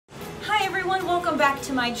everyone, welcome back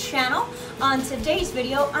to my channel. On today's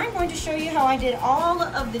video, I'm going to show you how I did all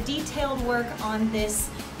of the detailed work on this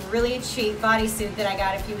really cheap bodysuit that I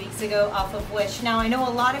got a few weeks ago off of Wish. Now, I know a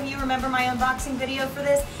lot of you remember my unboxing video for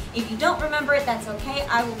this. If you don't remember it, that's okay.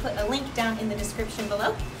 I will put a link down in the description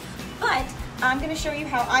below. But I'm going to show you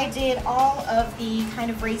how I did all of the kind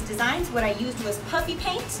of raised designs. What I used was puffy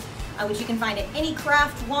paint, which you can find at any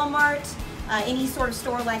craft, Walmart, any sort of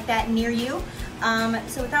store like that near you.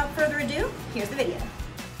 So without further ado, here's the video.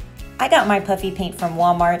 I got my puffy paint from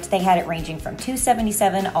Walmart. They had it ranging from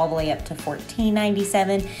 $2.77 all the way up to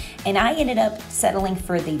 $14.97, and I ended up settling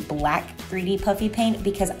for the black 3D puffy paint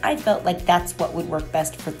because I felt like that's what would work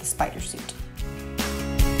best for the spider suit.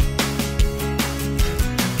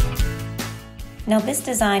 Now, this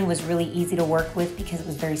design was really easy to work with because it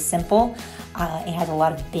was very simple. It had a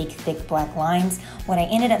lot of big, thick black lines. What I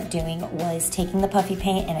ended up doing was taking the puffy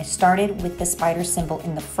paint, and I started with the spider symbol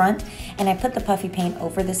in the front, and I put the puffy paint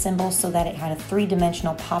over the symbol so that it had a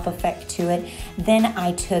three-dimensional pop effect to it. Then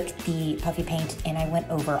I took the puffy paint and I went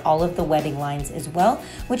over all of the webbing lines as well,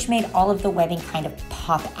 which made all of the webbing kind of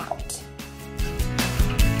pop out.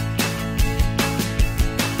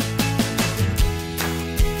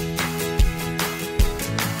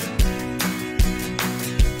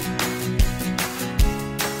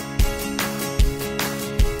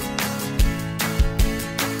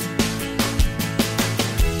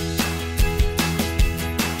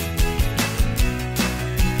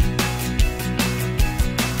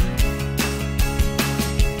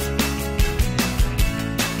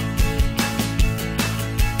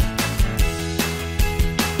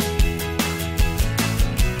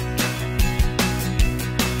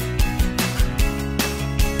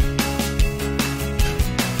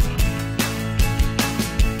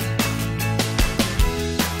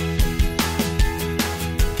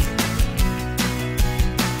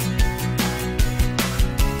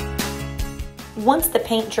 Once the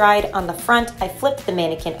paint dried on the front, I flipped the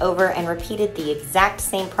mannequin over and repeated the exact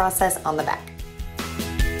same process on the back.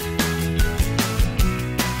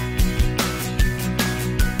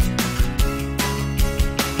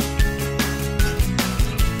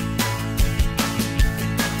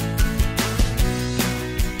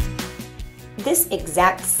 This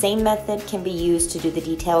exact same method can be used to do the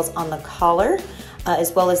details on the collar,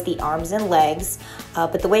 as well as the arms and legs.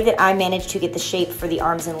 But the way that I managed to get the shape for the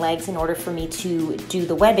arms and legs in order for me to do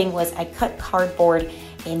the webbing was I cut cardboard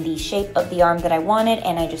in the shape of the arm that I wanted,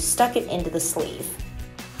 and I just stuck it into the sleeve.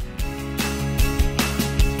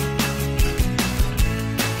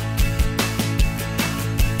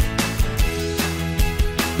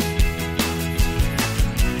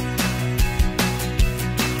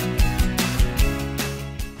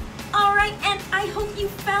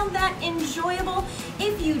 Found that enjoyable.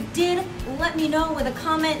 If you did, let me know with a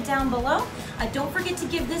comment down below. Don't forget to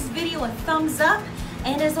give this video a thumbs up,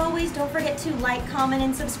 and as always, don't forget to like, comment,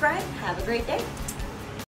 and subscribe. Have a great day.